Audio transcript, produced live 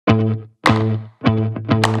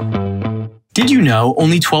Did you know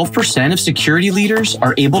only 12% of security leaders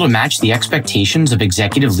are able to match the expectations of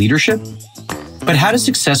executive leadership? But how do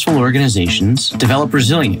successful organizations develop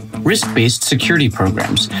resilient, risk-based security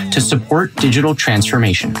programs to support digital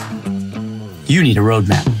transformation? You need a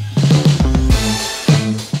roadmap.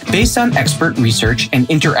 Based on expert research and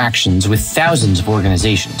interactions with thousands of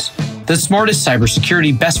organizations, the smartest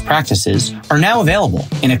cybersecurity best practices are now available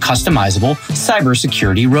in a customizable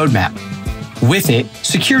cybersecurity roadmap. With it,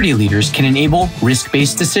 security leaders can enable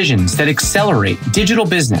risk-based decisions that accelerate digital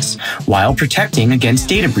business while protecting against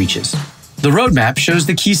data breaches. The roadmap shows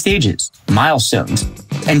the key stages, milestones,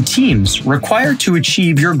 and teams required to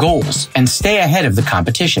achieve your goals and stay ahead of the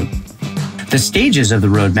competition. The stages of the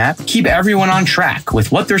roadmap keep everyone on track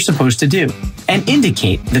with what they're supposed to do and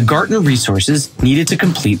indicate the Gartner resources needed to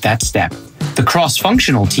complete that step. The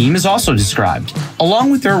cross-functional team is also described,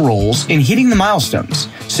 along with their roles in hitting the milestones,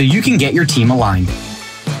 so you can get your team aligned.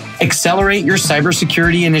 Accelerate your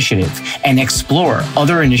cybersecurity initiative and explore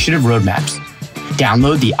other initiative roadmaps.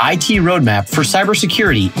 Download the IT Roadmap for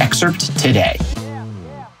Cybersecurity excerpt today.